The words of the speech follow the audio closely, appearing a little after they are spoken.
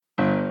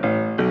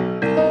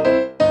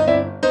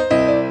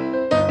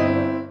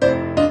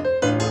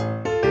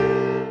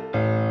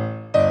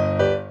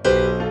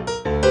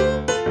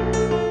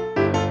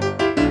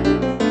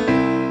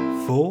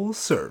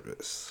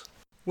Service.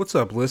 What's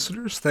up,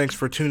 listeners? Thanks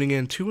for tuning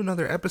in to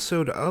another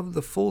episode of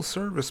the Full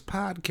Service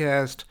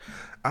Podcast.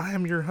 I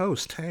am your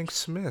host, Hank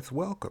Smith.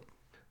 Welcome.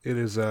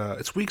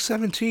 It's week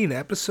 17,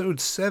 episode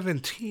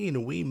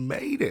 17. We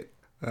made it.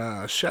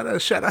 Shout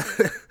out, shout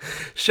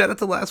out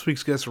to last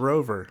week's guest,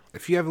 Rover.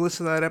 If you haven't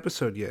listened to that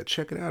episode yet,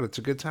 check it out. It's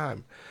a good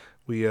time.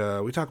 We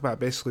talk about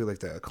basically like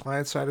the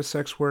client side of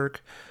sex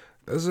work.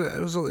 It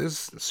was a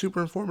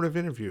super informative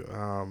interview.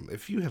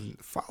 If you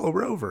haven't, follow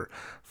Rover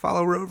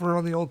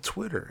on the old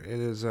Twitter. It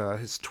is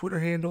his Twitter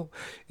handle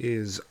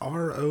is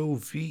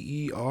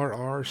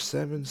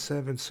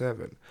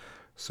ROVERR777.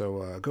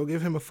 So go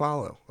give him a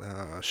follow.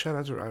 Shout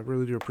out to, I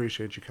really do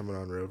appreciate you coming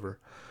on, Rover.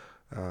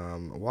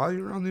 While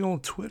you're on the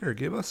old Twitter,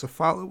 give us a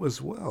follow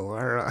as well.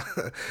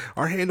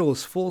 Our handle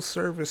is Full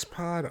Service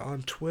Pod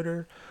on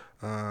Twitter.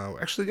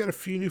 Actually got a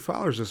few new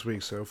followers this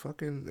week, so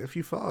fucking, if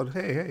you followed,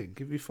 hey,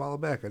 give me a follow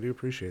back. I do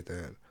appreciate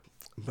that.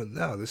 But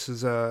no, this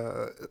is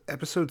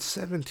episode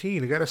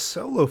 17. I got a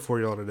solo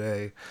for y'all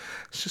today.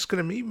 It's just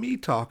gonna be me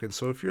talking,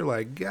 so if you're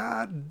like,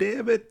 God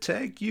damn it,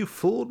 Tank, you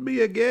fooled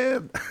me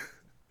again.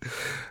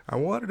 I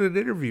wanted an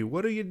interview.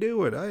 What are you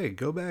doing? Hey,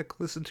 go back,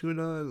 listen to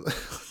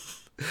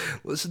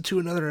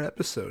another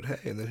episode.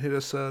 Hey, and then hit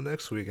us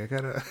next week. I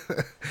got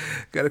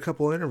a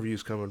couple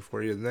interviews coming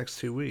for you the next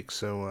 2 weeks.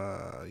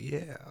 So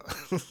yeah,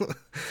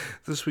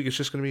 this week it's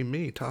just gonna be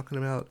me talking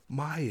about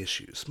my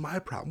issues, my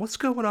problem, what's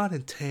going on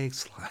in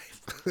Tank's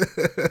life.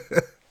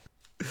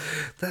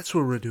 That's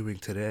what we're doing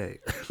today.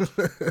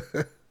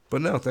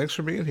 But no, thanks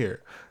for being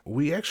here.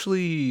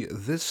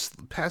 This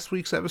past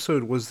week's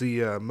episode was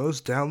the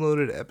most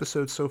downloaded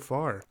episode so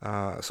far.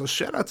 So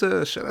shout out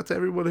to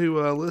everyone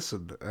who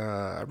listened.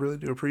 I really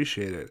do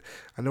appreciate it.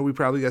 I know we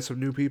probably got some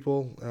new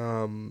people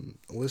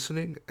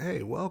listening.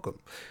 Hey, welcome.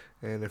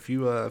 And if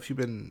you've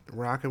been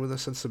rocking with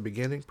us since the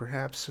beginning,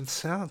 perhaps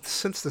since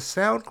the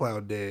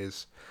SoundCloud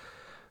days,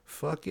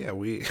 fuck yeah,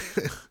 we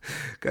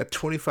got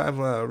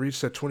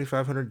reached at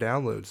 2,500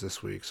 downloads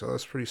this week. So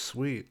that's pretty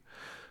sweet.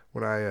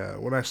 When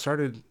I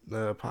started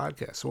the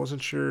podcast, I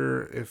wasn't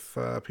sure if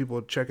people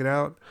would check it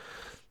out,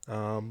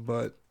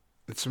 but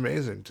it's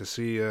amazing to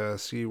see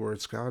where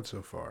it's gone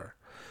so far.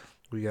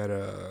 We got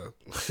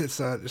it's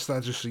not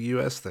just a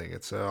U.S. thing;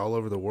 it's all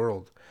over the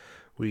world.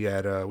 We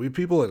have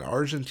people in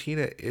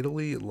Argentina,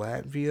 Italy,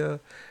 Latvia,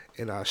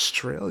 and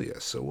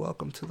Australia. So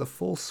welcome to the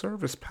Full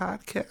Service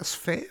Podcast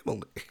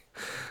family.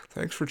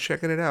 Thanks for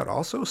checking it out.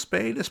 Also,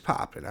 Spain is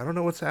popping. I don't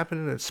know what's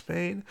happening in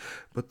Spain,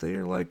 but they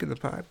are liking the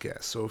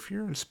podcast. So if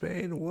you're in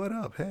Spain, what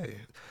up? Hey,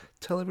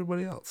 tell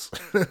everybody else.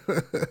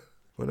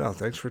 Well, no,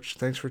 thanks for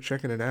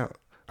checking it out.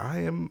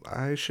 I'm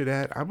a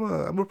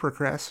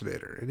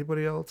procrastinator.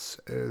 Anybody else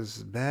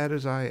as bad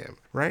as I am?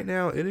 Right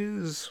now, it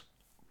is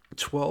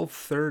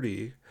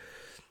 12:30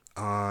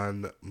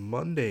 on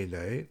Monday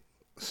night,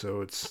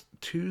 so it's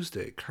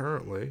Tuesday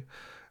currently.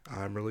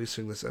 I'm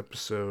releasing this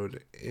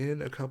episode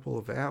in a couple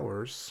of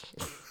hours.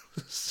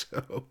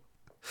 So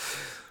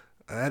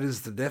that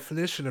is the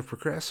definition of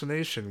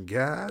procrastination.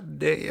 God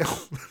damn.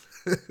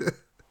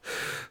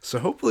 So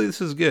hopefully this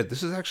is good.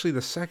 This is actually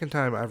the second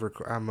time I've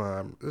recorded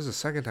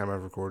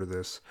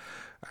this.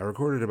 I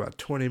recorded about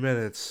 20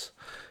 minutes.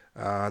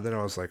 Then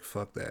I was like,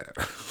 fuck that.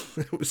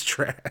 It was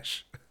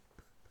trash.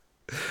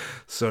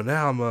 So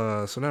now I'm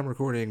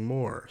recording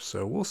more.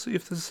 So we'll see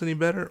if this is any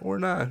better or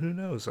not. Who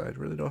knows? I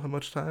really don't have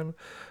much time.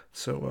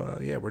 So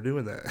yeah, we're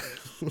doing that.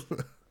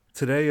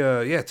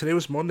 Today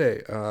was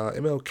Monday,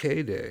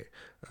 MLK Day.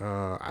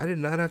 I did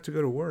not have to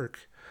go to work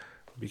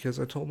because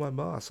I told my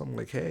boss, I'm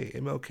like, hey,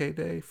 MLK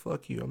Day,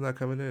 fuck you, I'm not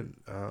coming in.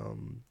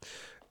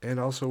 And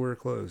also we're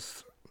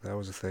closed. That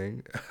was a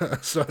thing.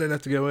 So I didn't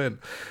have to go in.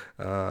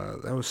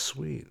 That was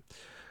sweet.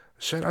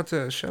 Shout out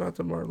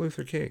to Martin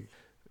Luther King.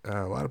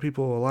 A lot of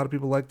people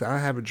like the "I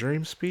Have a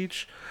Dream"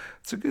 speech.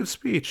 It's a good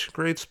speech,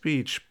 great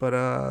speech. But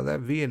that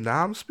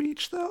Vietnam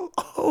speech, though,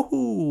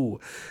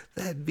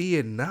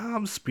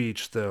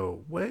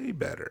 way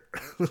better,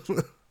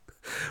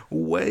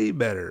 way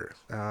better.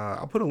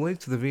 I'll put a link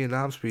to the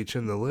Vietnam speech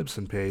in the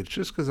Libsyn page,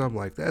 just because I'm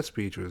like, that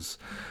speech was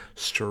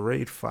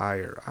straight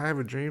fire. "I Have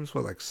a Dream's"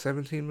 what, like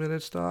 17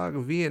 minutes, dog.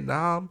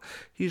 Vietnam,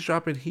 he's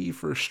dropping heat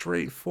for a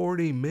straight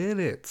 40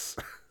 minutes.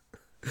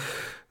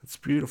 It's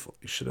beautiful.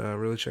 You should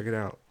really check it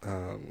out.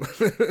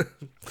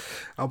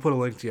 I'll put a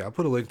link to it on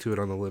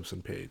the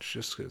Libsyn page,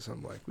 just because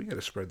I'm like, we got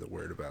to spread the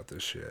word about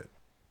this shit.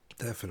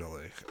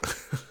 Definitely.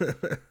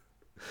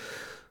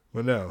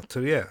 But no,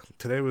 today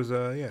was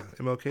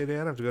MLK Day. I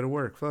don't have to go to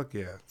work. Fuck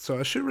yeah. So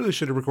I should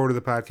have recorded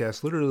the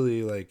podcast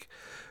literally like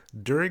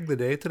during the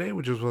day today,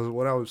 which was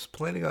what I was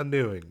planning on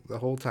doing the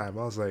whole time.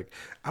 I was like,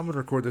 I'm gonna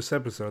record this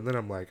episode, and then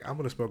I'm like, I'm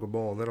gonna smoke a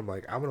bowl, and then I'm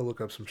like, I'm gonna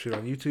look up some shit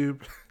on YouTube.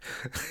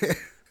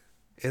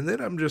 And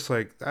then I'm just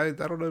like, I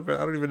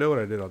don't even know what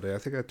I did all day. I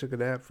think I took a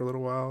nap for a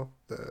little while.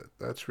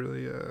 That's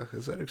really,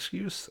 is that an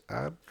excuse?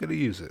 I'm going to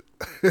use it.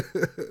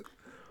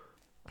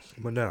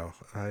 But no,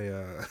 I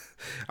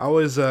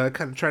always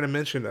kind of try to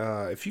mention,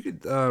 if you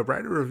could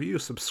write a review,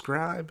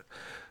 subscribe,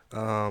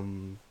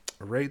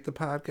 rate the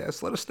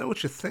podcast. Let us know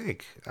what you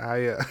think.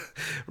 I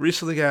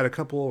recently got a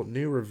couple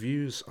new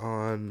reviews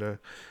on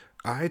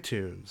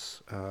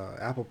iTunes,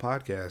 Apple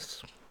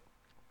Podcasts,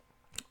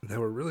 that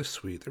were really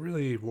sweet. They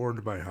really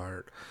warmed my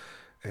heart.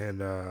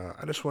 And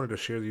I just wanted to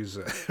share these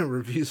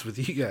reviews with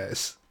you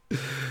guys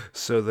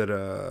so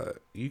that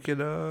you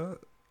can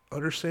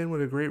understand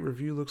what a great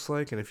review looks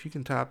like. And if you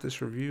can top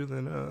this review,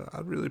 then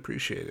I'd really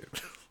appreciate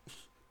it.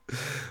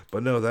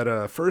 But no,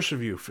 that first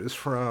review is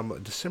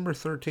from December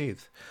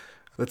 13th.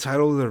 The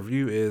title of the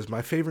review is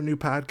My Favorite New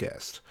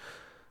Podcast.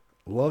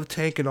 Love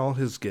Tank and all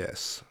his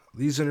guests.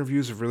 These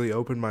interviews have really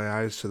opened my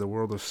eyes to the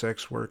world of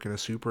sex work in a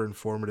super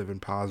informative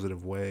and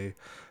positive way.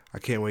 I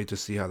can't wait to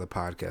see how the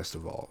podcast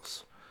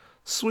evolves.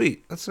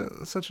 Sweet. That's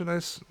such a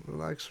nice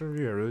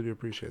review. I really do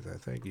appreciate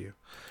that. Thank you.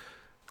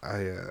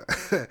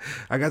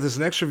 I got this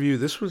next review.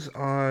 This was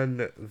on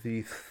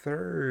the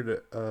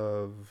 3rd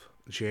of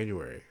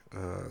January.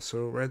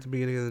 So right at the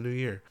beginning of the new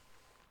year.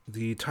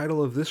 The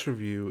title of this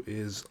review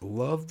is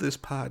Love This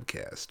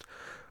Podcast.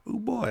 Oh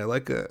boy, I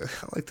like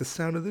the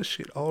sound of this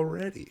shit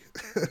already.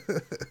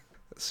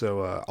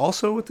 So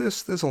also with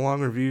this, there's a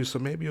long review, so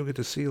maybe you'll get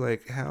to see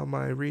like how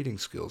my reading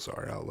skills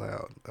are out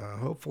loud.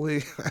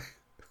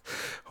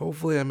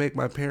 Hopefully I make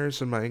my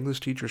parents and my English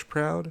teachers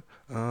proud,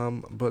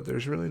 but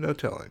there's really no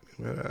telling.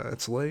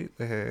 It's late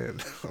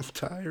and I'm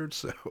tired,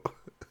 so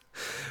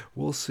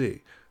we'll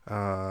see.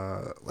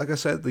 Like I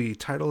said, the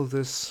title of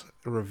this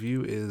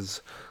review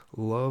is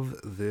Love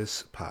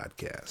This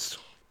Podcast.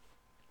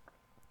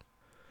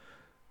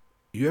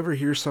 You ever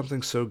hear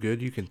something so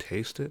good you can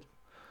taste it?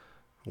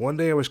 One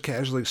day I was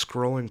casually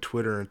scrolling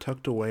Twitter and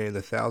tucked away in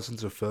the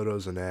thousands of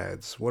photos and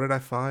ads. What did I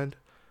find?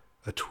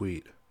 A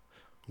tweet.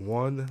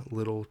 One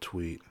little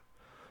tweet.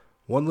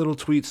 One little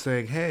tweet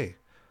saying, hey,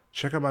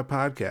 check out my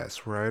podcast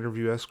where I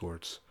interview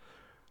escorts.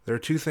 There are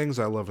two things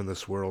I love in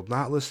this world,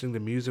 not listening to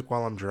music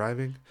while I'm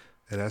driving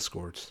and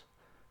escorts.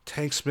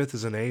 Tank Smith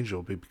is an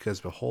angel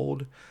because,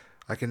 behold,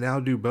 I can now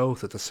do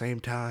both at the same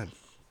time.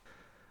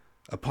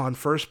 Upon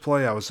first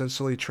play, I was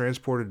instantly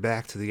transported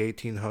back to the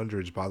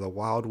 1800s by the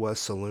Wild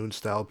West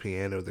saloon-style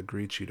piano that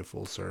greets you to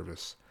full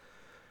service.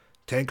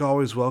 Tank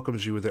always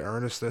welcomes you with the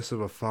earnestness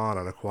of a fawn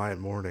on a quiet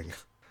morning.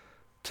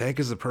 Tank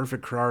is the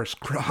perfect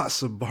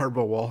cross of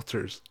Barbara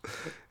Walters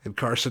and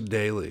Carson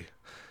Daly,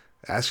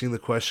 asking the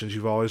questions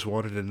you've always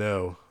wanted to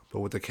know,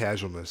 but with the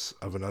casualness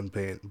of an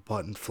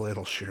unbuttoned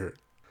flannel shirt.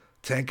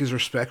 Tank is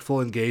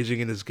respectful, engaging,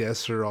 and his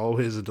guests are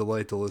always a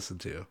delight to listen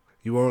to.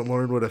 You won't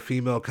learn what a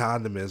female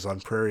condom is on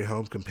Prairie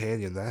Home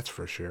Companion, that's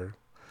for sure.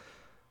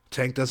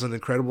 Tank does an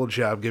incredible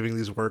job giving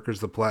these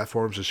workers the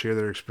platforms to share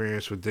their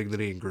experience with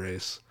dignity and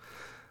grace.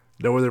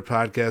 No other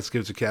podcast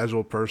gives a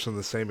casual person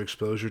the same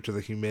exposure to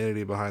the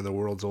humanity behind the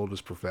world's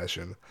oldest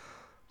profession.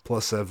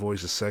 Plus, that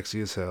voice is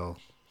sexy as hell.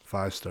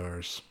 5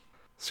 stars.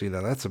 See,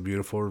 now that's a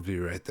beautiful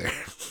review right there.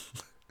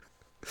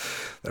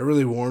 That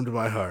really warmed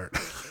my heart.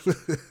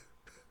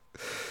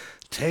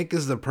 Tank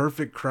is the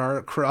perfect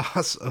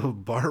cross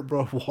of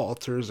Barbara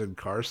Walters and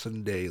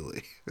Carson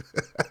Daly.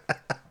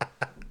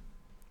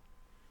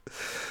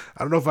 I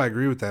don't know if I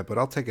agree with that, but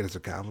I'll take it as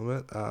a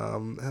compliment.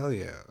 Hell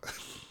yeah.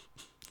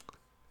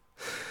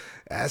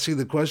 Asking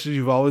the questions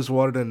you've always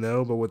wanted to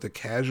know, but with the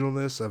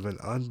casualness of an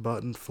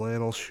unbuttoned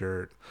flannel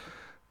shirt.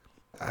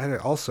 I'd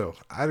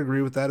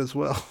agree with that as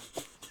well.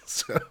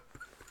 So,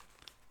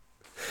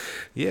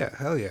 yeah,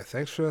 hell yeah.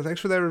 Thanks for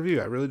that review.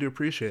 I really do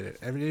appreciate it.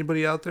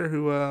 Anybody out there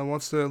who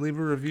wants to leave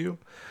a review,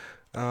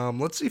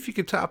 let's see if you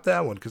can top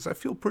that one, because I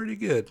feel pretty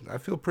good. I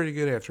feel pretty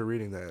good after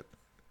reading that.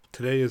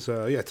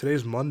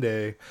 Today's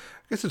Monday. I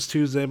guess it's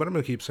Tuesday, but I'm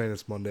going to keep saying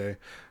it's Monday.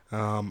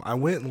 I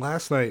went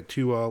last night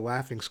to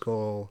Laughing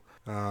Skull,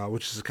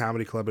 which is a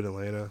comedy club in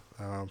Atlanta,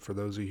 for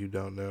those of you who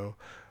don't know,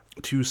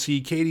 to see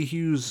Katie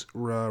Hughes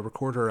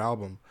record her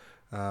album.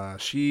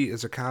 She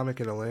is a comic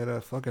in Atlanta,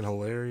 fucking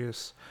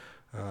hilarious.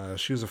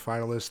 She was a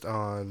finalist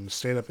on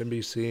Stand Up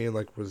NBC,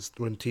 and was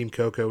when Team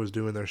Coco was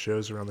doing their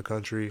shows around the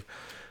country.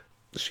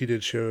 She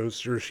did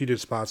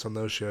spots on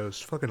those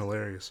shows. Fucking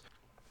hilarious.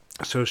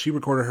 So she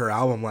recorded her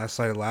album last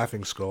night at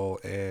Laughing Skull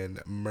and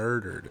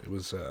murdered. It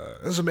was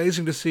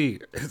amazing to see.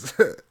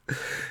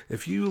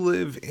 If you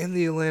live in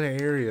the Atlanta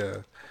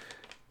area,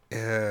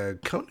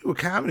 come to a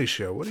comedy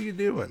show. What are you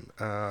doing?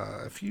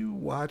 If you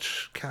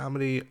watch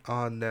comedy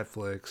on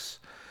Netflix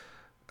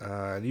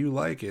and you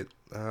like it,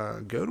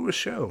 go to a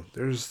show.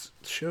 There's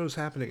shows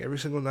happening every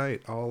single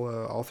night,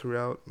 all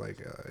throughout,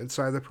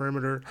 inside the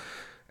perimeter,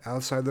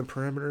 outside the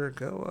perimeter.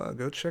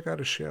 Go check out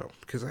a show,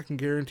 because I can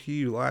guarantee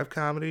you, live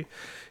comedy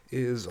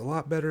is a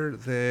lot better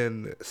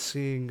than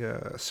seeing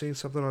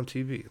something on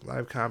TV.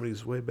 Live comedy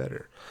is way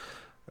better.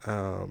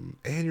 And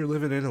you're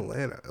living in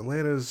Atlanta.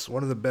 Atlanta is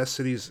one of the best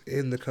cities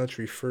in the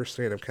country for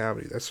stand-up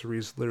comedy. That's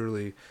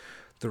literally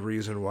the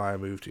reason why I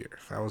moved here.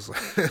 I was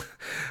like,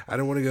 I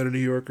don't want to go to New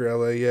York or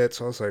LA yet,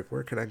 so I was like,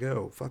 where can I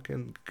go?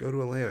 Fucking go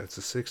to Atlanta. It's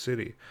a sick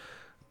city.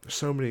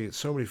 So many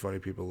funny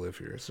people live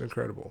here. It's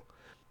incredible.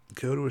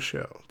 Go to a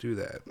show. Do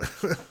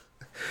that.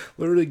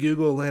 Literally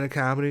Google Atlanta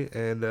comedy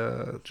and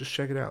just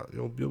check it out.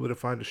 You'll be able to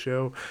find a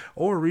show,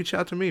 or reach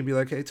out to me and be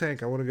like, "Hey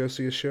Tank, I want to go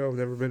see a show. I've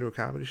never been to a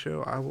comedy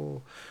show. I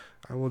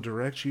will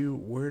direct you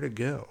where to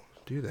go.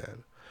 Do that."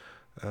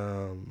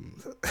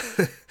 Um,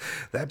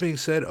 that being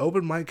said,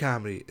 open mic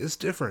comedy is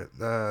different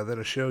than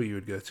a show you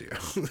would go to.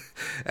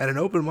 At an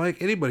open mic,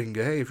 anybody can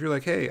go. Hey, if you're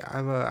like, hey,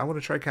 I want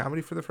to try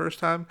comedy for the first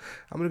time,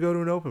 I'm gonna go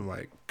to an open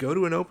mic. Go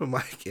to an open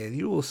mic, and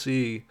you will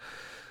see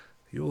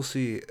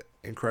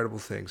incredible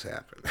things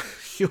happen.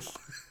 you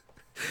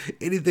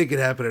Anything can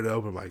happen at an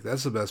open mic.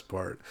 That's the best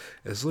part.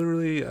 It's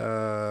literally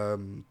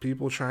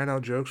people trying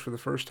out jokes for the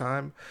first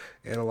time,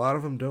 and a lot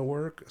of them don't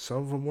work. Some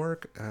of them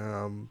work.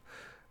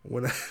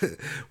 When I,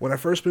 when I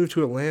first moved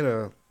to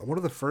Atlanta, one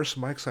of the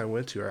first mics I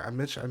went to, I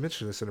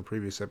mentioned this in a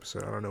previous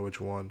episode. I don't know which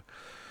one,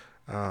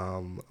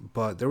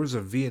 but there was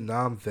a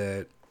Vietnam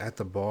vet at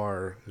the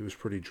bar who was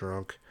pretty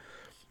drunk,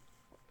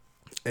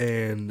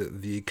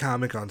 and the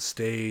comic on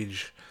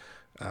stage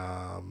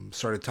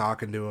started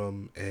talking to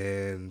him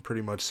and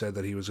pretty much said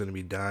that he was going to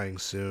be dying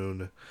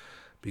soon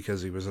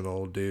because he was an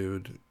old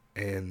dude,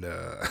 and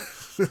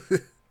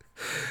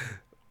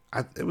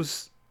it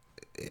was,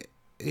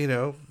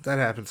 that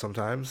happens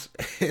sometimes,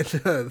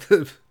 and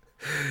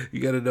you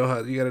got to know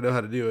how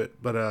to do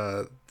it. But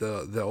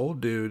the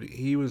old dude,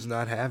 he was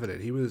not having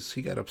it.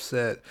 He got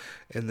upset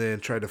and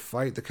then tried to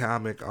fight the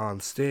comic on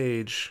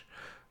stage.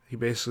 He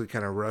basically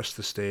kind of rushed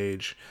the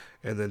stage,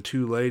 and then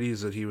two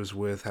ladies that he was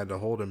with had to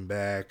hold him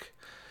back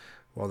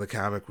while the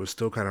comic was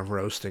still kind of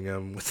roasting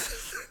him.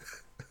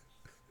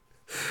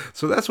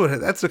 So that's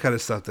the kind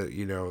of stuff that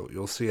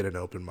you'll see at an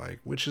open mic,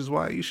 which is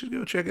why you should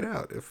go check it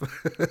out. If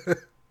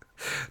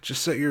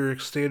just set your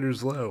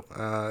standards low.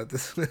 At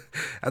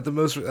the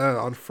most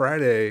on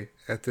Friday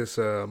at this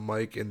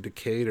mic in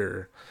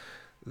Decatur,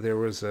 there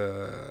was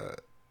the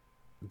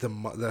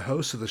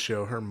host of the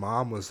show. Her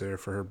mom was there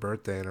for her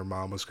birthday, and her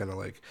mom was kind of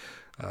like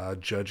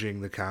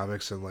judging the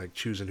comics and like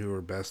choosing who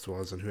her best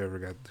was, and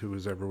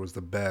whoever was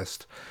the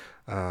best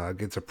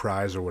gets a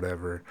prize or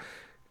whatever.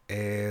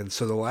 And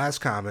so the last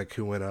comic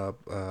who went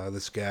up,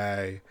 this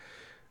guy,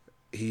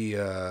 he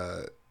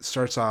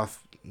starts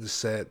off the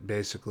set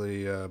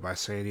basically by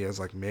saying he has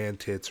like man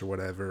tits or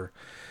whatever,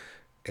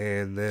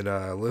 and then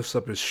lifts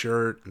up his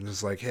shirt and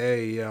is like,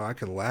 "Hey, I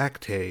can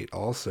lactate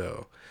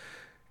also."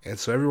 And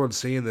so everyone's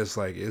seeing this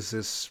like, is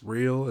this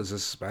real? Is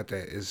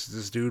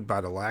this dude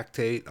about to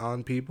lactate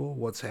on people?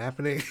 What's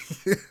happening?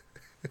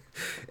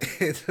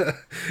 and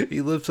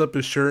he lifts up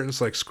his shirt and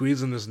is like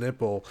squeezing his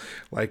nipple,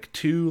 like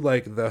to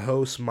like the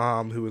host's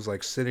mom who was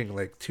like sitting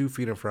like 2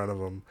 feet in front of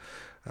him.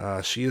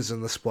 She is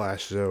in the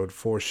splash zone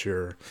for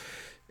sure.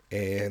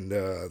 And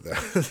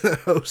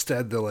the host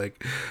had to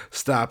like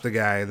stop the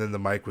guy, and then the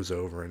mic was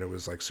over, and it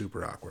was like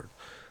super awkward.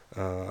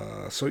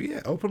 So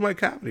yeah, open mic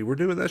comedy. We're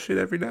doing that shit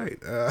every night.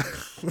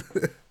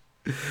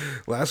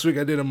 Last week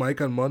I did a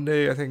mic on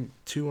Monday. I think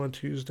two on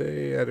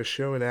Tuesday. I had a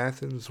show in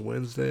Athens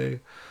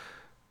Wednesday,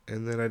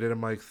 and then I did a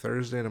mic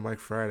Thursday and a mic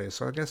Friday.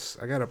 So I guess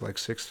I got up like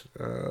six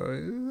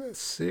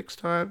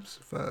times.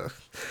 If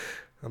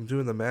I'm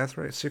doing the math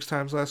right, 6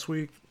 times last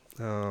week.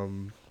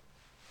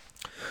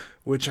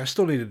 Which I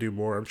still need to do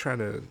more. I'm trying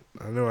to.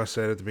 I know I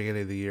said at the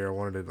beginning of the year I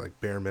wanted to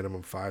like bare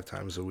minimum 5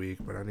 times a week,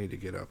 but I need to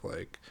get up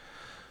like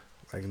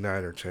 9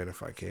 or 10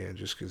 if I can,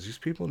 just because these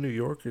people in New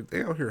York,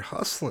 they out here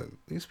hustling.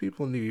 These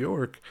people in New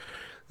York,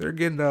 they're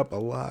getting up a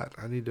lot.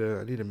 I need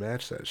to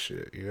match that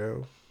shit,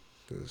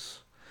 because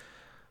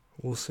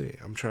we'll see.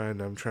 I'm trying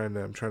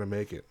to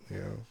make it.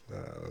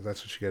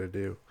 That's what you got to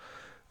do.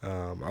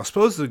 I was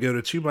supposed to go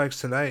to two mics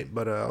tonight,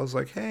 but I was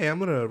like, hey, I'm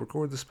gonna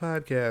record this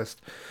podcast,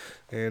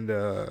 and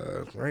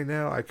right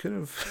now I could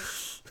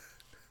have.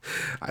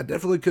 I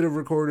definitely could have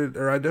recorded,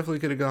 or I definitely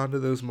could have gone to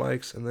those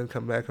mics and then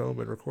come back home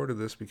and recorded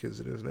this, because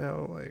it is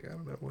now like, I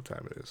don't know what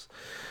time it is.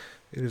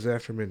 It is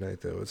after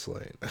midnight though. It's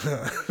late.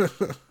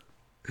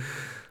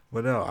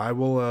 But no, I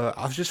will.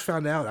 I've just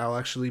found out I'll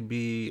actually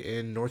be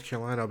in North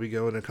Carolina. I'll be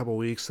going in a couple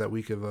weeks. That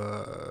week of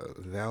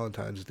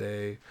Valentine's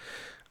Day,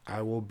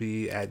 I will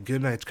be at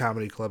Goodnight's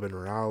Comedy Club in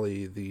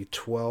Raleigh the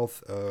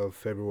 12th of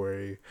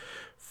February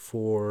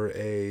for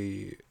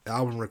a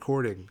album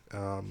recording.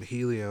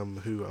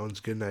 Helium, who owns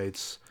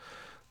Goodnight's,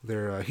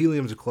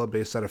 Helium's a club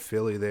based out of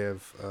Philly. They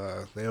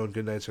own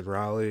Goodnight's in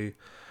Raleigh.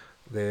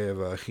 They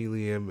have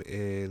Helium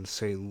in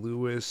St.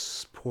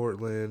 Louis,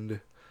 Portland,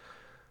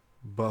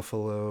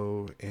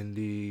 Buffalo,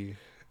 Indy,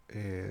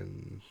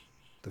 and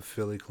the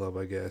Philly club,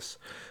 I guess.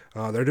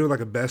 They're doing like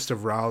a best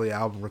of Raleigh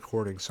album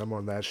recording, so I'm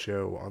on that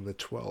show on the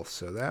 12th.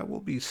 So that will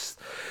be.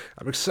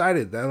 I'm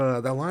excited. That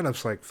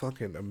lineup's like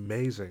fucking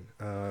amazing.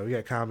 We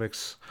got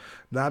comics,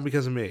 not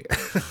because of me.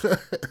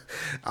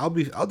 I'll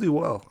do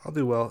well. I'll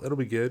do well. It'll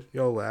be good.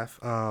 Y'all laugh.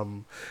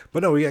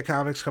 But no, we got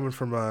comics coming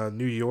from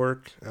New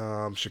York,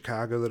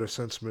 Chicago that have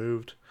since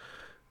moved.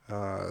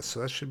 So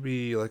that should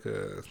be like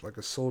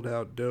a sold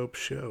out dope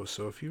show.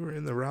 So if you were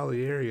in the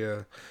Raleigh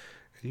area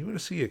and you want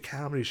to see a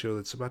comedy show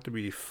that's about to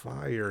be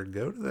fire,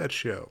 go to that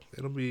show.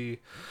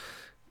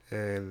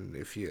 And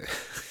if you,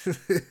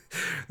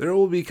 there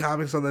will be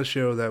comics on that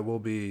show that will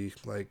be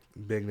like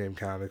big name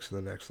comics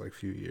in the next like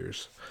few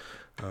years.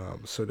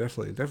 So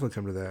definitely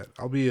come to that.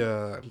 I'll be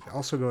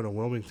also going to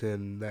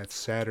Wilmington that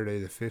Saturday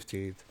the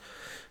 15th.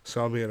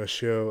 So I'll be on a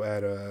show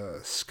at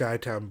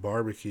Skytown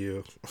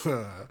Barbecue.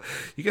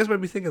 You guys might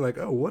be thinking like,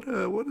 oh, what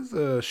does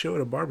a show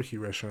at a barbecue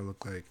restaurant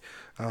look like?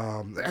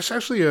 That's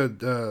actually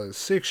a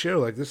sick show.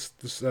 Like this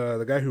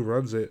the guy who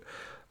runs it,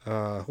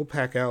 he'll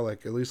pack out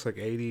like at least like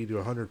 80 to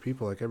 100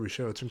 people like every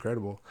show. It's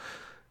incredible.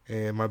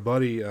 And my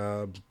buddy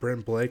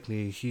Brent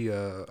Blakeney, he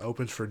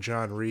opens for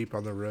John Reap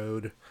on the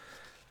road.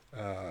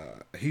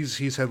 He's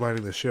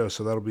headlining the show,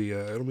 so it'll be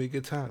a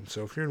good time.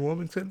 So if you're in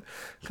Wilmington,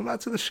 come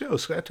out to the show,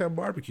 Skytown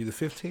Barbecue, the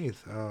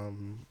 15th.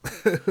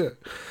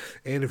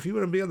 And if you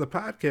want to be on the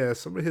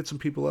podcast, I'm gonna hit some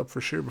people up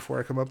for sure before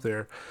I come up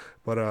there.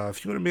 But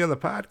if you want to be on the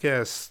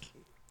podcast,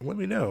 let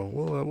me know.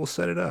 We'll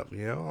set it up.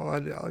 You know,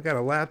 I got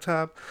a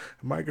laptop,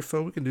 a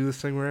microphone. We can do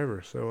this thing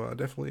wherever. So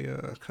definitely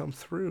come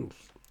through.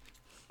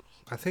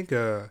 I think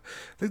the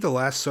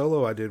last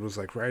solo I did was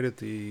like right at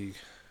the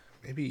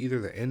maybe either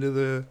the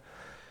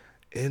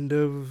end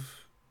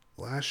of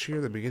last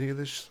year, the beginning of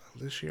this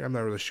year. I'm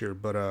not really sure,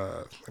 but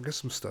I guess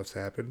some stuff's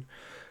happened.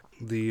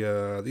 The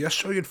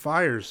Australian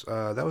fires,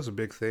 that was a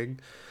big thing.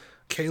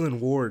 Kaylin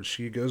Ward,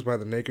 she goes by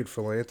the Naked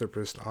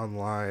Philanthropist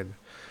online.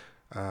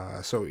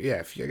 So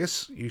yeah, I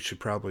guess you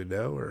should probably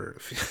know, or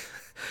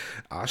if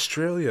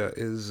Australia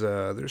is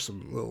there's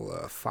some little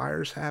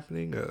fires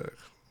happening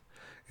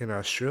in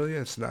Australia.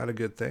 It's not a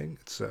good thing.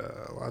 It's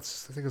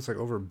lots. I think it's like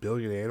over 1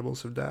 billion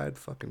animals have died.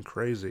 Fucking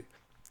crazy.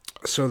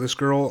 So this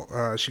girl,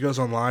 she goes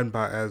online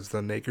as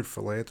the Naked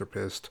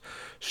Philanthropist.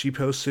 She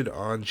posted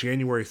on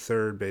January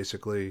 3rd,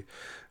 basically,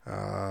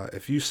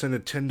 if you send a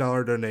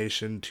 $10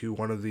 donation to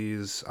one of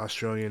these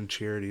Australian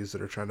charities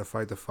that are trying to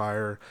fight the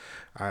fire,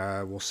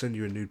 I will send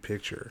you a nude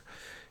picture.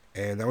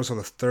 And that was on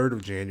the 3rd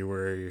of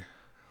January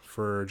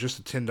for just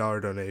a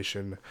 $10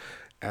 donation.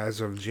 As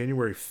of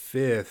January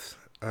 5th,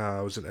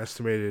 it was an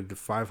estimated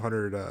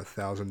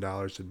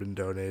 $500,000 had been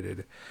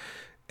donated.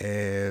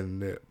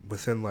 And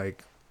within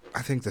like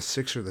I think the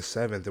 6th or the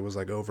 7th, it was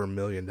like over $1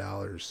 million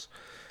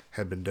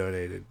had been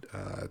donated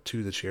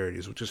to the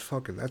charities, which is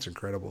that's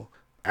incredible.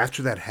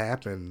 After that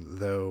happened,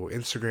 though,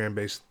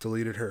 Instagram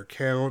deleted her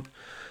account.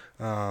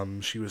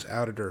 She was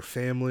outed to her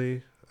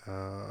family.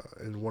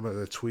 In one of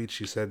the tweets,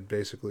 she said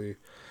basically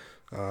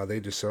they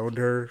disowned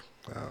her,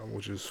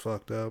 which is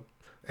fucked up.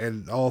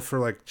 And all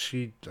for I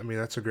mean,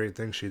 that's a great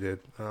thing she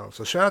did.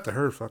 So shout out to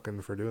her for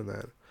doing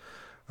that.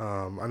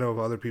 I know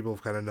other people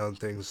have kind of done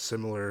things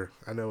similar.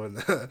 I know in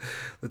the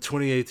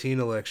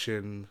 2018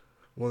 election,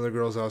 one of the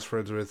girls I was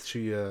friends with,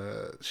 she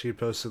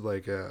posted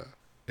like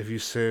if you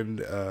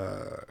send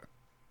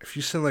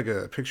like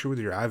a picture with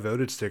your "I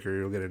voted" sticker,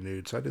 you'll get a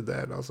nude. So I did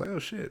that, and I was like, oh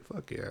shit,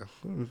 fuck yeah,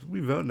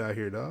 we voting out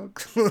here,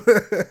 dog.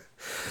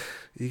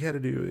 You got to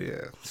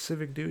do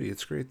civic duty.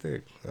 It's a great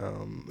thing.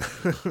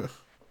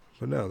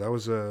 But no, that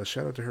was a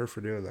shout out to her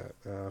for doing that,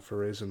 for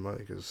raising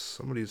money, because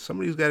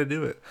somebody's got to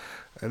do it.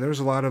 And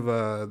there's a lot of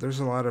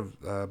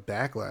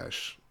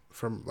backlash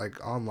from like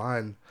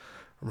online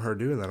from her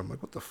doing that. I'm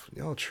like, what the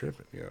y'all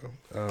tripping,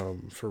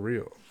 for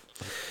real.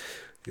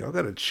 Y'all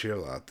gotta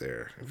chill out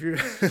there. If you're,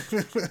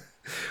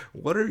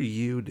 what are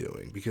you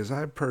doing? Because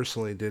I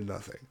personally did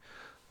nothing.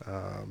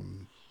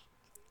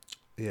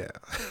 Yeah.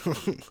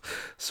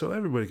 So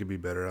everybody can be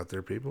better out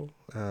there, people.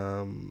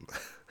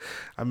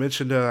 I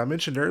mentioned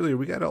earlier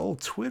we got an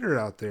old Twitter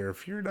out there.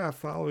 If you're not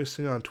following us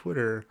on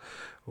Twitter,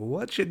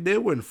 what you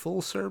doing?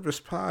 Full Service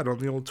Pod on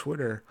the old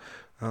Twitter.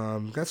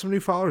 Got some new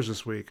followers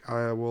this week.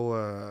 I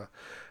will.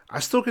 I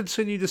still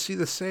continue to see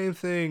the same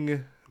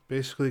thing,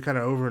 basically, kind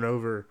of over and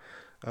over,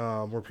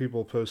 where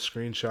people post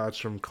screenshots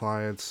from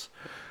clients,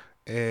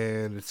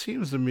 and it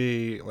seems to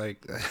me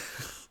like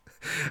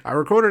I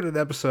recorded an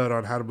episode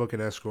on how to book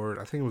an escort.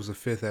 I think it was the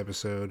 5th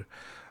episode.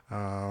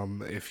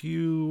 If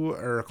you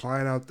are a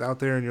client out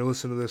there and you're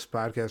listening to this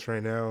podcast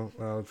right now,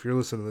 if you're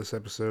listening to this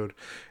episode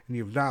and if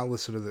you've not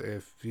listened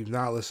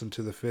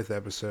to the 5th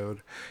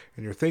episode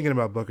and you're thinking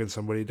about booking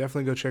somebody,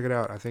 definitely go check it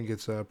out. I think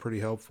it's pretty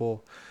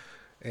helpful,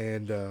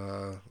 and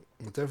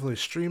will definitely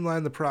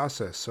streamline the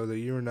process so that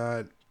you're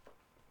not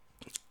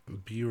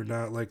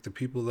like the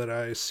people that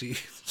I see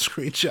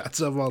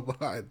screenshots of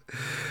online.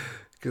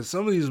 Because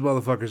some of these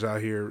motherfuckers out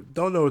here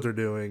don't know what they're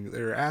doing.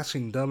 They're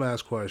asking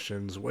dumbass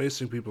questions,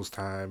 wasting people's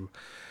time,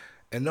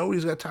 and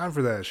nobody's got time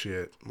for that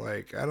shit.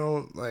 Like, I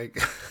don't,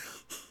 like,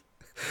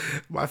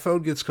 my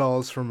phone gets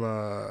calls from,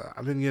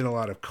 I've been getting a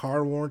lot of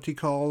car warranty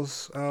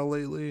calls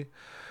lately,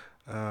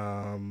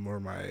 where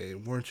my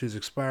warranty's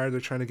expired. They're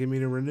trying to get me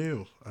to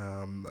renew.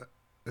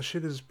 That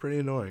shit is pretty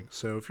annoying.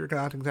 So if you're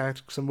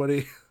contacting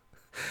somebody,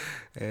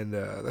 and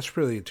that's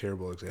really a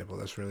terrible example.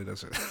 That really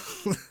doesn't...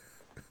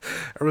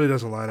 It really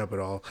doesn't line up at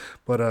all.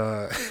 But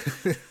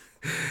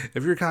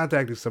if you're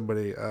contacting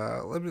somebody,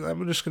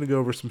 I'm just gonna go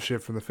over some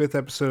shit from the fifth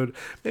episode.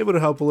 Maybe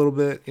it'll help a little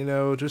bit,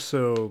 just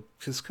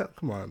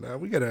come on,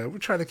 we're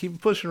trying to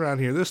keep pushing around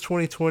here. This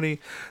 2020,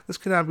 this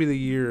cannot be the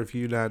year of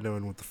you not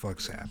knowing what the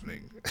fuck's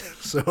happening.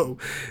 So,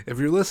 if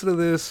you're listening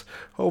to this,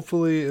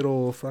 hopefully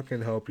it'll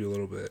fucking help you a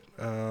little bit.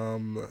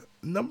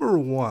 Number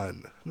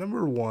one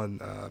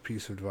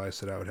piece of advice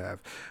that I would have: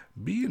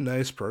 be a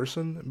nice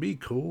person, be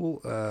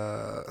cool.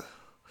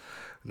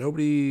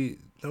 Nobody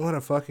know how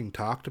to fucking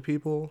talk to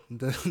people.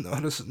 Know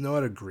how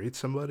to greet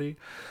somebody.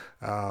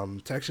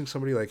 Texting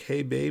somebody like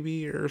 "Hey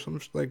baby" or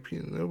something like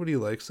nobody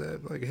likes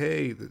that. Like,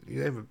 hey,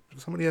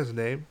 somebody has a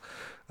name.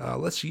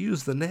 Let's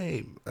use the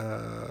name.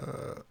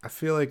 I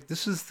feel like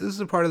this is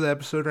a part of the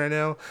episode right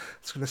now.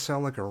 It's gonna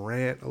sound like a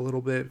rant a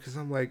little bit because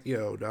I'm like,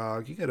 yo,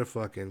 dog, you gotta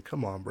fucking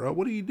come on, bro.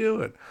 What are you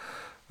doing?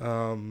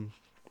 Um,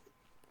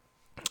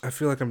 I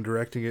feel like I'm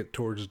directing it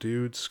towards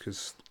dudes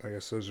because I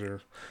guess those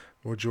are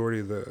majority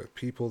of the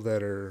people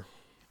that I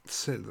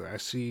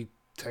see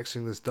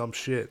texting this dumb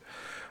shit.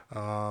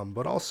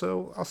 But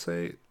also, I'll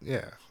say,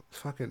 yeah,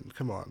 fucking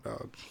come on,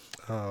 dog.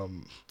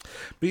 Um,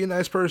 be a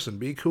nice person.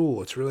 Be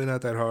cool. It's really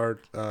not that hard.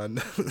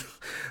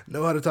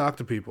 Know how to talk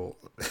to people.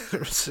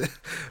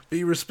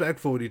 Be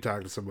respectful when you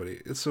talk to somebody.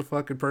 It's a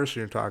fucking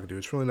person you're talking to.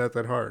 It's really not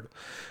that hard.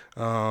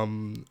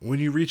 When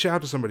you reach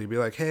out to somebody, be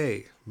like,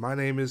 hey, my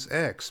name is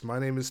X. My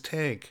name is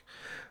Tank.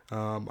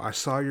 I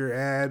saw your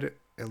ad,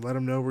 and let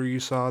them know where you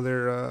saw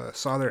their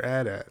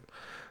ad at.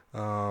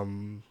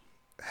 Um,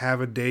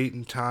 have a date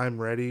and time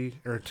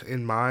ready or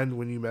in mind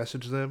when you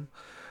message them.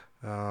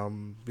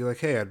 Be like,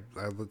 hey, I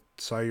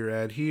saw your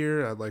ad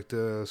here. I'd like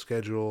to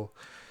schedule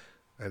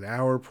an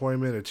hour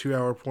appointment, a 2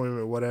 hour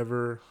appointment,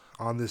 whatever,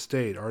 on this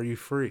date. Are you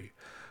free?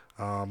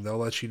 They'll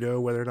let you know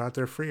whether or not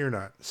they're free or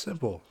not.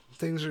 Simple.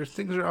 Things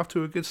are off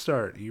to a good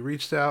start. You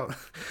reached out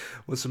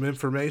with some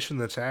information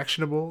that's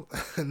actionable,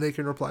 and they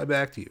can reply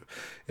back to you.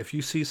 If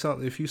you say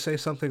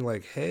something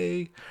like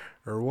 "Hey,"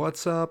 or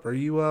 "What's up?" or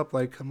 "You up?"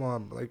 Like, come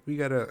on, like we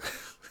gotta.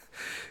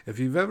 If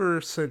you've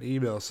ever sent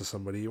emails to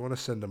somebody, you want to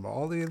send them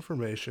all the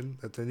information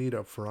that they need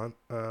up front,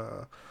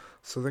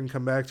 so they can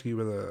come back to you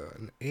with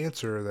an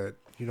answer that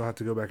you don't have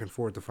to go back and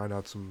forth to find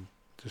out some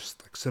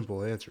just like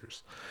simple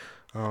answers.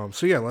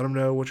 So yeah, let them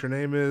know what your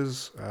name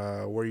is,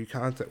 where you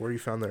found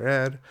their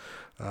ad,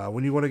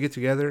 when you want to get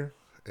together,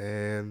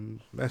 and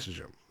message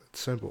them.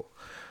 It's simple.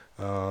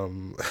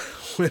 Um,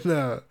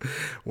 when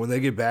when they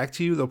get back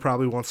to you, they'll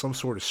probably want some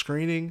sort of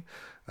screening,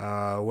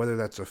 whether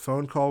that's a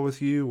phone call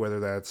with you, whether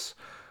that's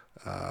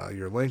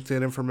your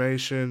LinkedIn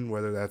information,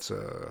 whether that's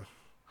a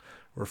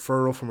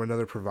referral from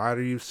another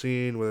provider you've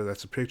seen, whether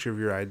that's a picture of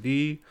your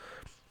ID.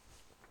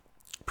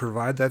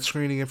 Provide that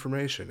screening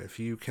information. If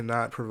you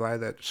cannot provide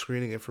that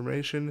screening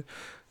information,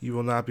 you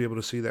will not be able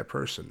to see that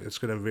person. It's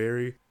going to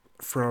vary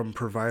from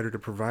provider to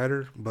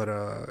provider, but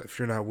if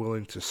you're not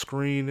willing to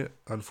screen,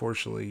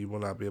 unfortunately, you will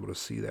not be able to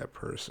see that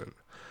person.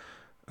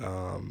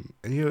 And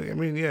I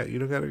mean, yeah, you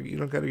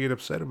don't gotta get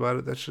upset about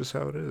it. That's just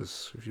how it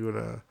is. If you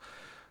wanna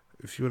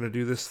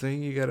do this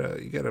thing, you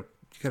gotta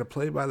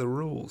play by the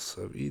rules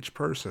of each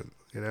person.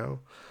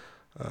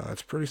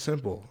 It's pretty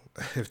simple.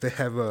 If they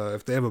have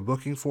a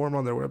booking form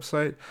on their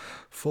website,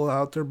 fill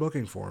out their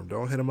booking form.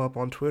 Don't hit them up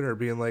on Twitter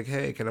being like,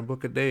 "Hey, can I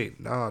book a date?"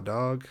 Nah,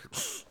 dog.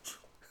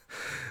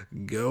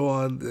 Go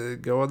on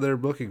their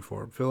booking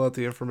form, fill out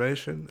the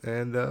information,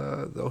 and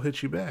they'll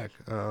hit you back.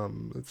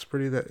 It's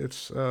pretty much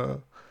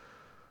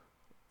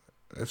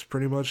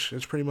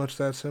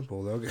that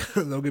simple.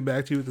 They'll get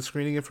back to you with the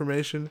screening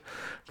information,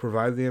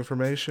 provide the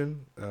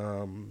information,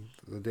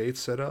 the date's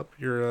set up.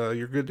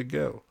 You're good to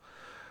go.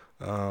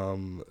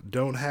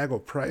 Don't haggle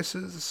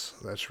prices.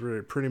 That's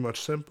really pretty much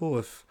simple.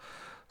 If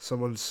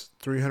someone's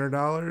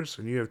 $300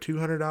 and you have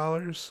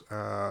 $200,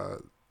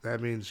 that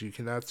means you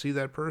cannot see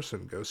that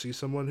person. Go see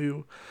someone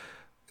who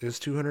is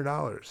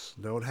 $200.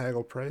 Don't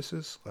haggle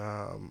prices.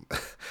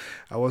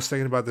 I was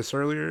thinking about this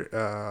earlier.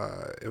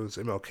 It was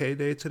MLK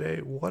Day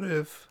today. What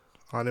if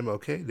on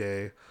MLK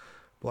Day,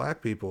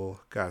 black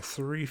people got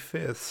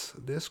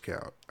 3/5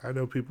 discount? I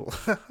know people.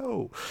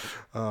 Oh,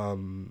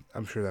 I'm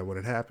sure that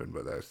wouldn't happen,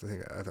 but that's the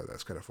thing. I thought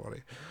that's kind of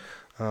funny.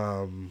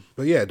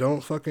 But yeah,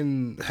 don't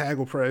fucking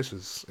haggle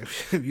prices.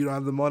 If you don't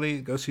have the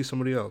money, go see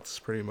somebody else. It's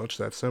pretty much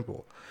that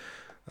simple.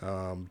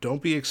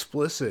 Don't be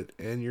explicit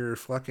in your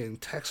fucking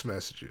text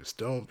messages.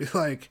 Don't be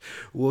like,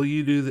 will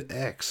you do the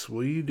X?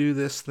 Will you do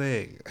this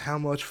thing? How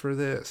much for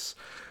this?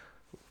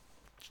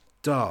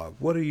 Dog,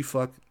 what are you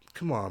fuck?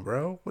 Come on,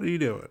 bro. What are you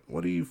doing?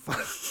 What are you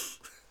fuck?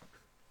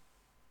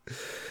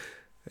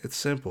 It's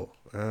simple.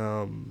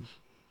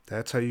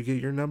 That's how you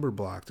get your number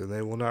blocked and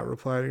they will not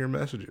reply to your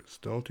messages.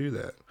 Don't do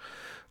that.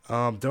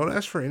 Don't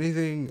ask for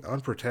anything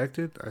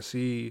unprotected. I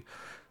see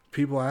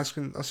people,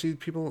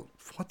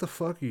 what the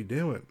fuck are you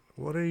doing?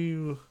 Why are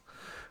you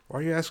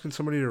asking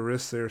somebody to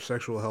risk their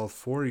sexual health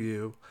for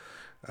you?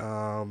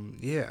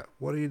 Yeah,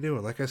 what are you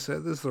doing? Like I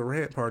said, this is the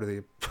rant part of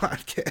the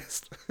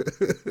podcast.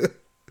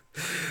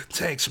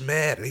 Tank's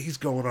mad and he's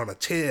going on a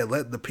tear,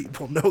 letting the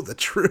people know the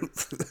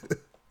truth.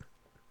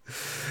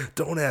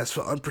 Don't ask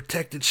for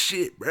unprotected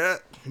shit, bruh.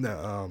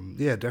 No,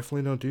 yeah,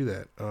 definitely don't do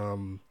that.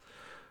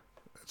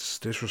 It's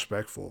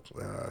disrespectful.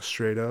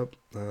 Straight up,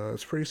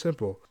 it's pretty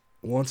simple.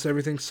 Once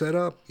everything's set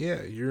up,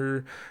 yeah,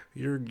 you're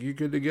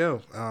good to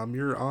go.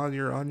 You're on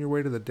your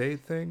way to the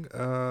date thing.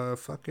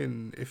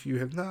 Fucking if you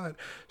have not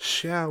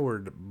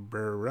showered,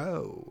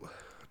 bro,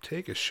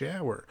 take a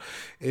shower.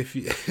 If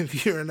you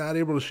if you're not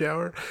able to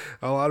shower,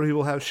 a lot of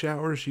people have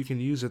showers you can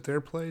use at their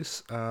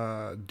place.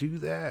 Do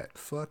that.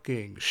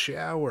 Fucking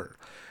shower.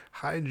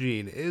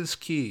 Hygiene is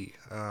key.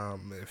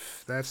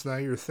 If that's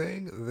not your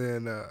thing,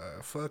 then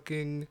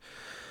fucking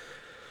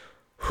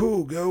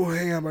who go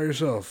hang out by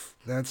yourself.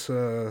 That's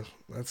how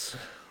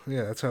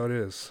it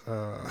is.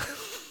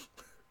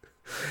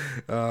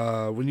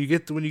 When you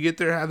get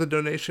there, have the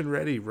donation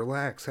ready.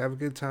 Relax, have a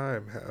good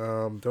time.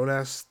 Don't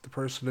ask the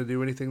person to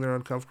do anything they're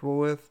uncomfortable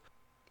with.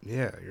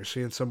 Yeah, you're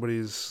seeing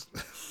somebody's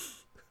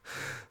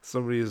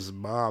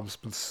mom,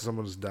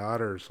 someone's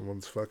daughter,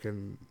 someone's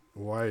fucking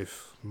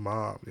wife,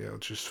 mom.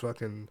 Just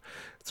fucking.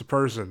 It's a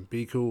person.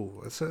 Be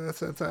cool. That's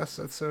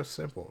so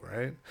simple,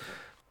 right?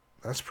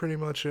 That's pretty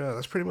much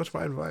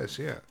my advice.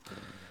 Yeah,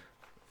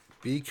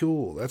 be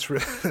cool. That's gonna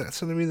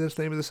be the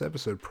name of this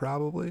episode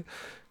probably,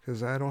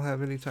 because I don't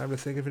have any time to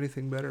think of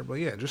anything better. But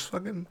yeah, just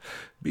fucking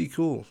be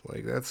cool.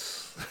 Like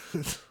that's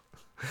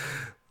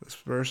this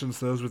person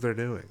knows what they're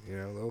doing.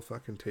 They'll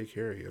fucking take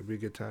care of you. It'll be a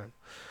good time.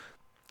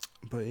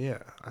 But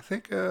yeah, I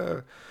think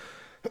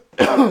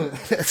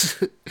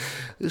that's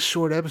this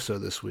short episode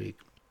this week.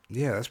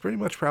 Yeah, that's pretty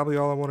much probably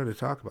all I wanted to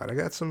talk about. I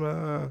got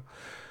some.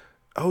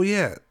 Oh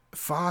yeah,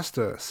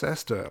 Fosta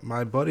Sesta,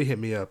 my buddy hit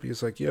me up.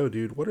 He's like, "Yo,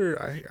 dude,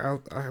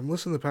 I'm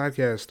listening to the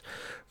podcast,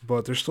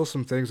 but there's still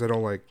some things I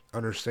don't like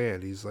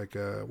understand." He's like,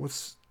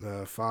 "What's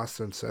Fosta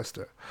and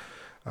Sesta?"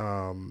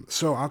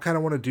 So I kind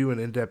of want to do an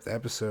in-depth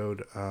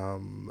episode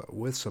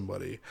with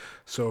somebody.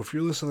 So if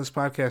you're listening to this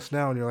podcast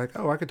now and you're like,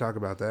 "Oh, I could talk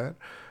about that,"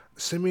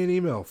 send me an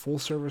email,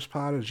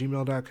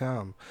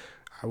 fullservicepod@gmail.com.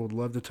 I would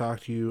love to talk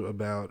to you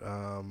about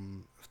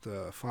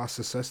the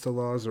FOSTA SESTA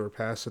laws that were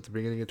passed at the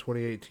beginning of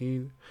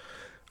 2018.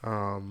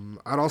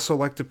 I'd also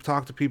like to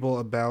talk to people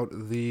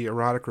about the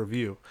erotic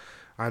review.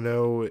 I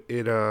know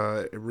it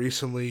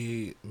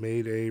recently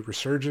made a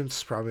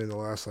resurgence, probably in the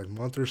last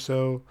month or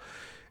so,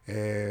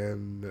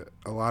 and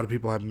a lot of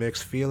people have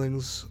mixed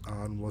feelings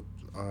on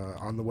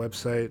the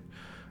website.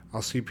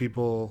 I'll see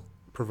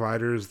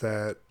providers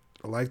that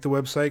like the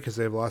website because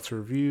they have lots of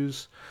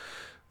reviews.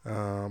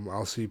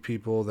 I'll see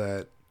people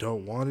that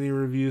don't want any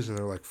reviews and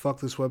they're like, fuck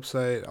this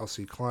website. I'll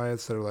see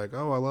clients that are like,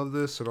 oh, I love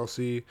this. And I'll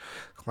see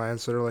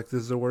clients that are like,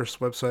 this is the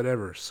worst website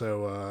ever.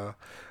 So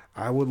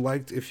I would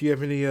like, if you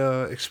have any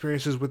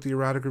experiences with the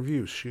erotic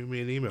reviews, shoot me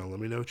an email.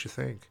 Let me know what you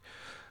think.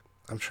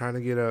 I'm trying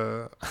to get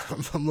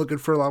I'm looking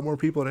for a lot more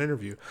people to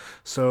interview.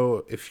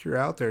 So if you're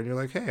out there and you're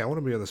like, hey, I want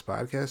to be on this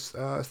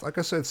podcast, like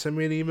I said, send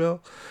me an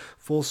email,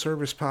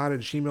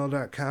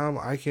 fullservicepod@gmail.com.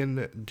 I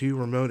can do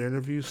remote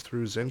interviews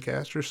through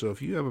Zencastr. So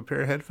if you have a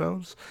pair of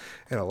headphones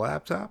and a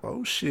laptop,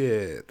 oh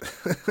shit,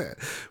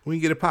 we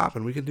can get it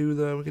popping. We can do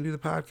the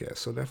podcast.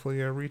 So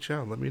definitely reach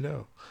out and let me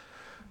know.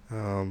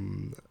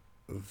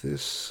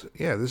 This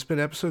has been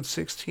episode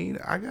 16.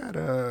 I got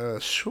a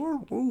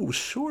short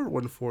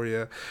one for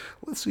you.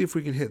 Let's see if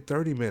we can hit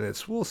 30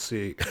 minutes. We'll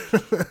see.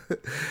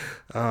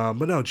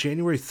 But no,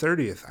 January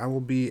 30th, I will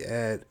be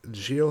at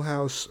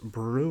Jailhouse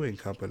Brewing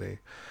Company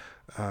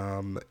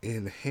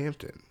in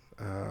Hampton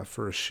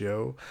for a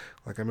show.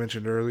 Like I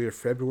mentioned earlier,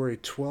 February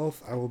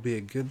 12th, I will be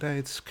at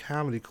Goodnights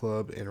Comedy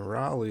Club in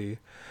Raleigh.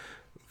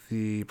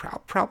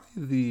 Probably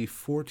the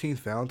 14th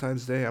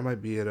Valentine's Day, I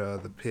might be at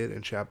the Pit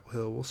in Chapel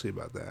Hill. We'll see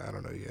about that. I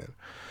don't know yet.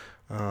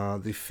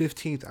 The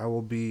 15th, I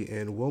will be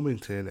in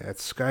Wilmington at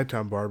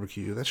Skytown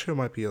Barbecue. That show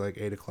might be at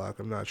 8 o'clock.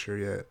 I'm not sure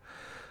yet.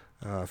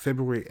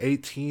 February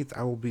 18th,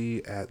 I will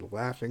be at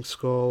Laughing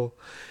Skull.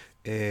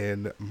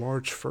 And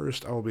March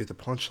 1st, I will be at the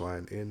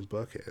Punchline in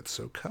Buckhead.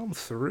 So come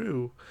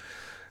through.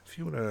 If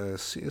you want to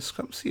see us,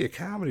 come see a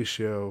comedy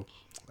show.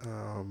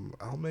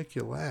 I'll make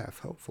you laugh,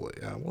 hopefully.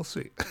 We'll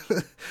see.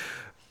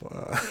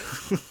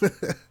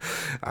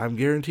 I'm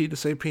guaranteed to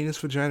say penis,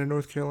 vagina,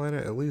 North Carolina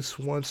at least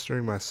once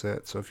during my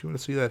set. So if you want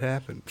to see that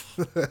happen,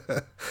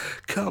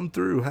 come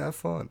through, have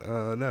fun.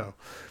 No.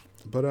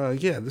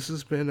 But yeah, this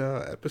has been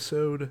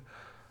episode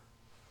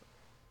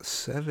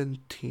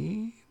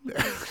 17.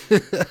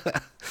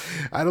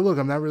 I don't look.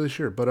 I'm not really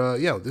sure, but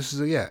yeah, this is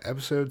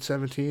episode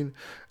 17.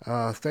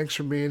 Thanks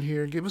for being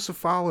here. Give us a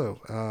follow.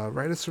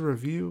 Write us a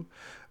review.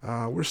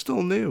 We're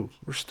still new.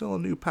 We're still a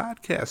new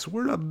podcast.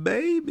 We're a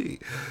baby.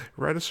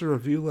 Write us a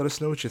review. Let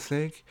us know what you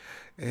think.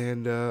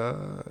 And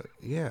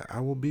yeah, I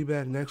will be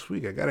back next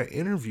week. I got an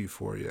interview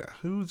for you.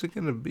 Who's it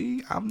gonna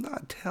be? I'm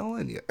not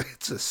telling you.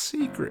 It's a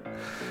secret.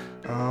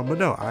 But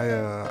no,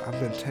 I've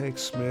been Tank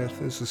Smith.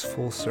 This is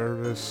Full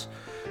Service.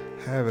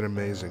 Have an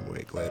amazing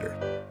week. Later.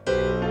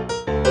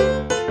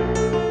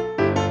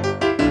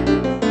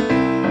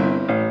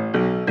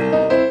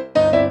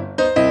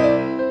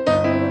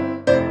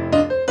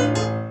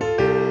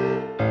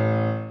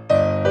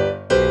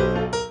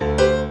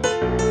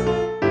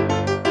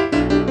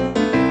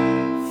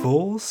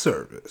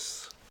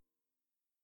 service.